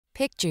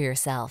Picture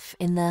yourself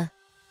in the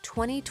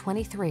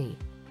 2023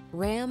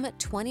 Ram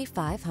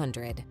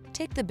 2500.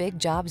 Take the big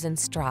jobs in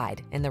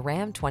stride in the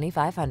Ram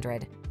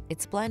 2500.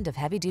 Its blend of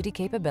heavy-duty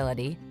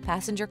capability,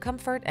 passenger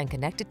comfort, and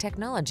connected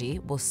technology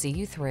will see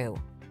you through.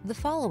 The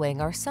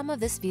following are some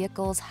of this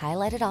vehicle's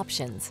highlighted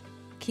options: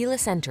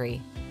 keyless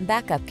entry,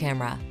 backup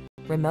camera,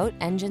 remote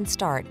engine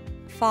start,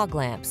 fog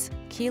lamps,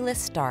 keyless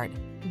start,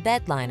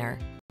 bed liner,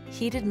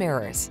 heated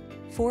mirrors,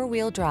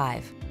 four-wheel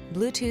drive,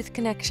 Bluetooth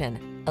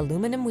connection,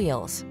 aluminum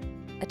wheels.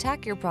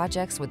 Attack your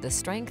projects with the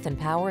strength and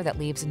power that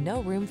leaves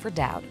no room for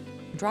doubt.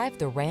 Drive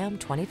the Ram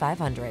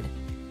 2500.